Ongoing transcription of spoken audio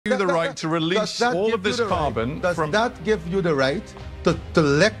you the right to release all of this carbon Does from... that give you the right to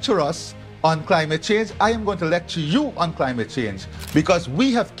lecture us on climate change? I am going to lecture you on climate change because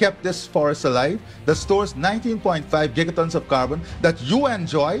we have kept this forest alive that stores 19.5 gigatons of carbon that you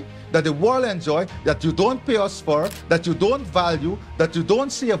enjoy, that the world enjoy, that you don't pay us for, that you don't value, that you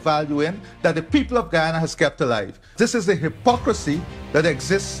don't see a value in, that the people of Guyana has kept alive. This is the hypocrisy that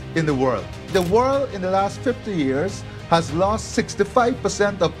exists in the world. The world in the last 50 years has lost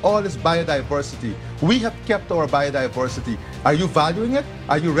 65% of all its biodiversity. We have kept our biodiversity. Are you valuing it?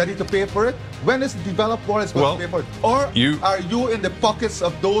 Are you ready to pay for it? When is the developed world going to pay for it? Or are you in the pockets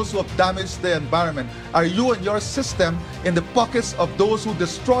of those who have damaged the environment? Are you and your system in the pockets of those who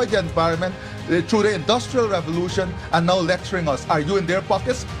destroyed the environment through the Industrial Revolution and now lecturing us? Are you in their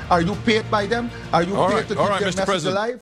pockets? Are you paid by them? Are you paid to keep their message alive?